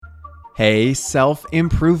Hey,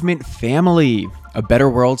 self-improvement family. A better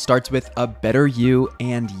world starts with a better you,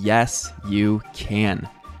 and yes, you can.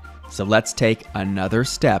 So let's take another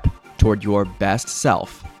step toward your best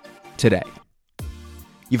self today.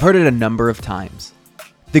 You've heard it a number of times.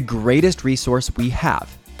 The greatest resource we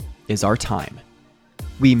have is our time.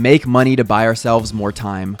 We make money to buy ourselves more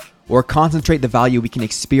time or concentrate the value we can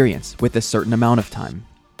experience with a certain amount of time.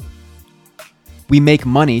 We make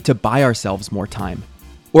money to buy ourselves more time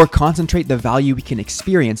or concentrate the value we can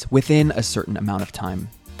experience within a certain amount of time.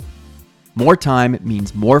 More time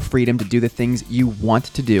means more freedom to do the things you want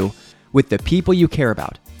to do with the people you care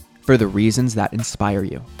about for the reasons that inspire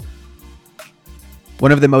you.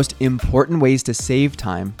 One of the most important ways to save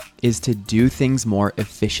time is to do things more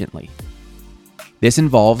efficiently. This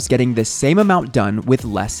involves getting the same amount done with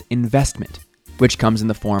less investment, which comes in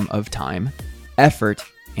the form of time, effort,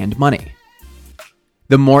 and money.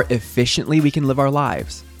 The more efficiently we can live our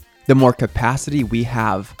lives, the more capacity we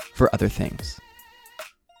have for other things.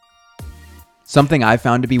 Something I've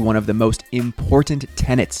found to be one of the most important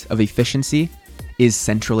tenets of efficiency is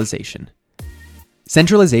centralization.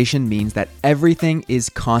 Centralization means that everything is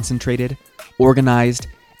concentrated, organized,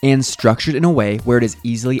 and structured in a way where it is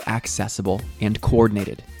easily accessible and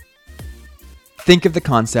coordinated. Think of the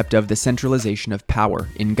concept of the centralization of power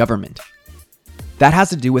in government. That has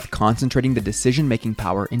to do with concentrating the decision-making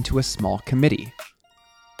power into a small committee.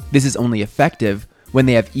 This is only effective when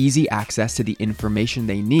they have easy access to the information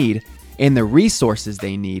they need and the resources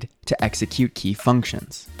they need to execute key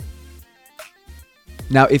functions.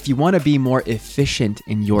 Now, if you want to be more efficient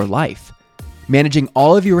in your life, managing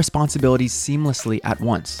all of your responsibilities seamlessly at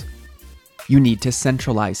once, you need to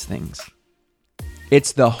centralize things.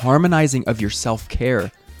 It's the harmonizing of your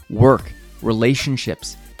self-care, work,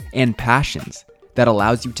 relationships, and passions that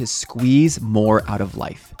allows you to squeeze more out of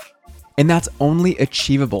life. And that's only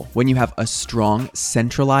achievable when you have a strong,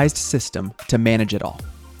 centralized system to manage it all.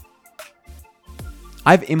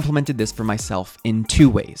 I've implemented this for myself in two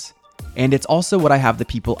ways, and it's also what I have the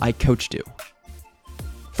people I coach do.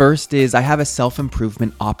 First is I have a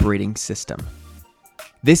self-improvement operating system.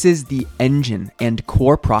 This is the engine and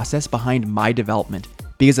core process behind my development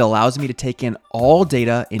because it allows me to take in all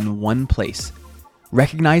data in one place,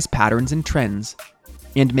 recognize patterns and trends,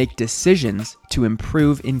 and make decisions to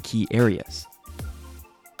improve in key areas.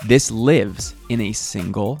 This lives in a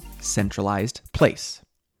single, centralized place.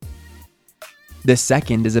 The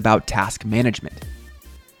second is about task management.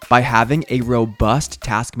 By having a robust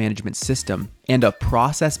task management system and a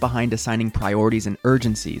process behind assigning priorities and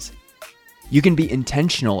urgencies, you can be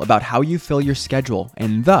intentional about how you fill your schedule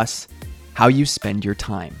and thus how you spend your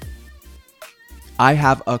time. I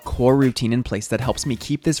have a core routine in place that helps me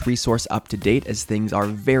keep this resource up to date as things are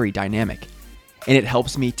very dynamic, and it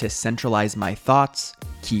helps me to centralize my thoughts,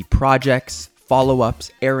 key projects,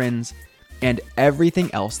 follow-ups, errands, and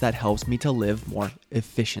everything else that helps me to live more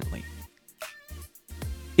efficiently.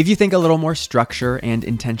 If you think a little more structure and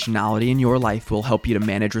intentionality in your life will help you to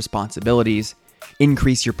manage responsibilities,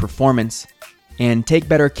 increase your performance, and take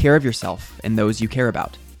better care of yourself and those you care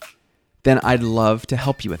about, then I'd love to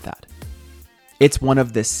help you with that. It's one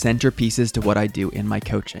of the centerpieces to what I do in my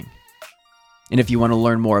coaching. And if you want to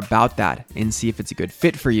learn more about that and see if it's a good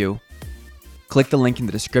fit for you, click the link in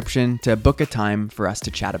the description to book a time for us to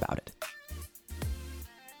chat about it.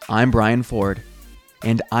 I'm Brian Ford,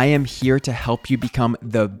 and I am here to help you become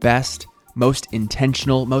the best, most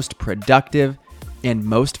intentional, most productive, and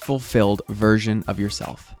most fulfilled version of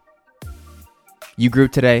yourself. You grew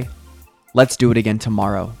today. Let's do it again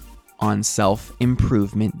tomorrow on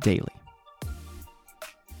Self-Improvement Daily.